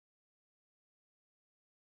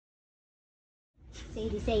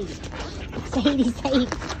Sadie, Sadie. Sadie, Sadie.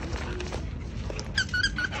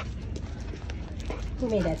 Who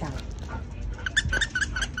made that sound?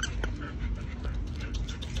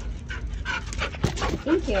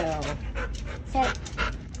 Thank you. Set.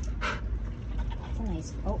 That's a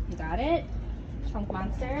nice. Oh, you got it? Chunk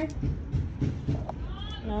monster.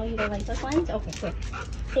 No, you don't like those ones? Okay, here.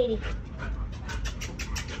 Sadie.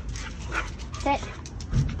 Set.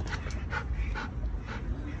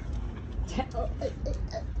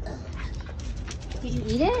 Did you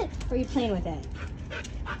eat it? Or are you playing with it?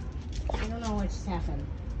 I don't know what just happened.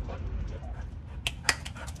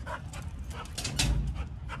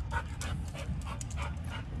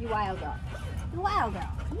 You wild girl. You wild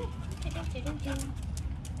girl. Come here.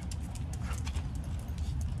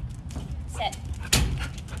 Sit.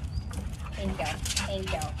 Thank you.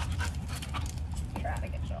 Thank you. You're out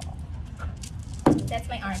of control. That's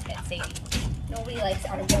my armpit, Sadie. Nobody likes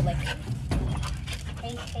armpit licking.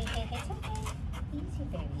 Hey, hey, hey, hey, it's okay. Easy,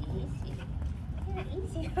 baby, easy. Yeah,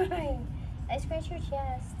 easy. I scratch your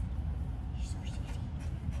chest. You're so shitty.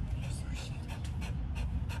 You're so shitty.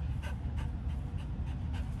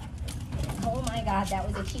 Oh my God, that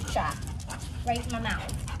was a cheap shot. Right in my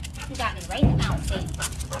mouth. You got me right in the mouth, Sadie.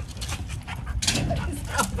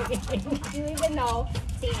 Stop. Do you even know?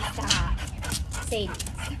 Sadie, stop. Sadie,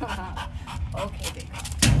 stop. Okay,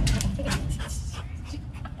 baby.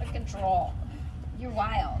 Out of control. You're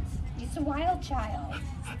wild. You're a wild child.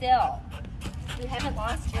 Still. You haven't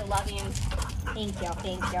lost your loving. Thank you.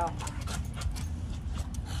 Thank you.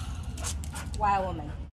 Wild woman.